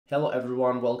Hello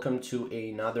everyone, welcome to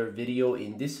another video.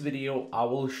 In this video, I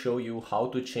will show you how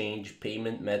to change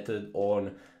payment method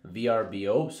on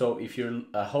VRBO. So if you're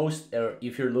a host or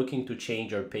if you're looking to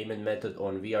change your payment method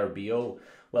on VRBO,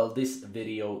 well, this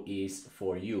video is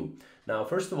for you. Now,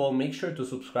 first of all, make sure to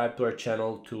subscribe to our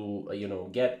channel to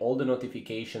get all the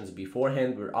notifications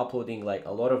beforehand. We're uploading like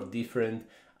a lot of different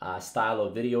style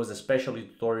of videos, especially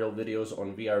tutorial videos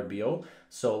on VRBO.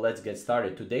 So let's get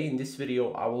started. Today in this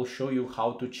video, I will show you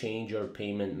how to change your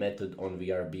payment method on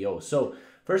VRBO. So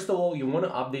first of all, you want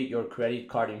to update your credit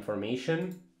card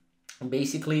information.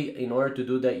 Basically, in order to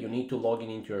do that, you need to log in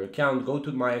into your account, go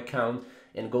to my account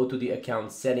and go to the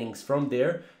account settings. From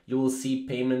there, you will see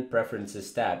payment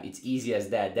preferences tab. It's easy as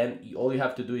that. Then all you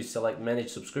have to do is select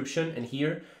manage subscription, and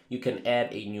here you can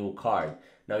add a new card.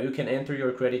 Now you can enter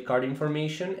your credit card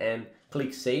information and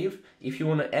click save. If you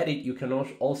want to edit, you can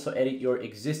also edit your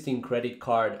existing credit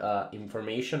card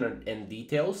information and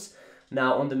details.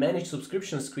 Now on the manage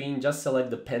subscription screen, just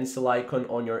select the pencil icon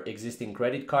on your existing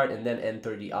credit card and then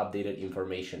enter the updated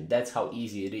information. That's how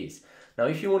easy it is. Now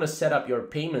if you want to set up your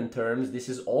payment terms, this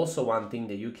is also one thing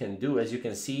that you can do. As you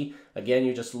can see, again,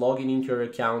 you just log in into your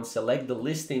account, select the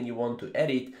listing you want to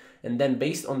edit, and then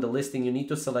based on the listing, you need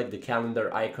to select the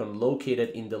calendar icon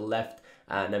located in the left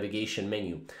navigation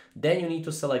menu. Then you need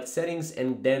to select settings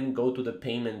and then go to the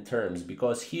payment terms,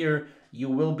 because here you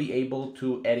will be able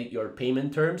to edit your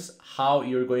payment terms, how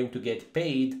you're going to get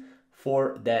paid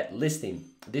for that listing.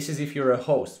 This is if you're a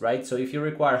host, right? So if you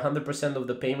require 100% of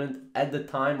the payment at the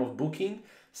time of booking,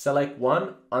 select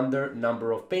 1 under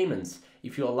number of payments.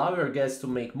 If you allow your guests to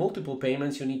make multiple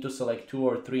payments, you need to select 2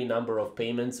 or 3 number of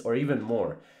payments or even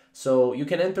more. So you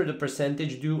can enter the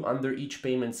percentage due under each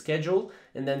payment schedule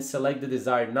and then select the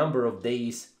desired number of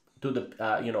days to the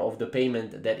of the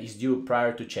payment that is due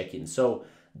prior to check-in. So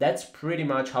that's pretty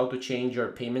much how to change your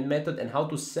payment method and how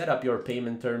to set up your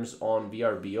payment terms on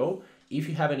VRBO. If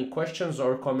you have any questions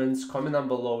or comments, comment down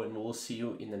below and we'll see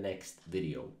you in the next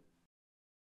video.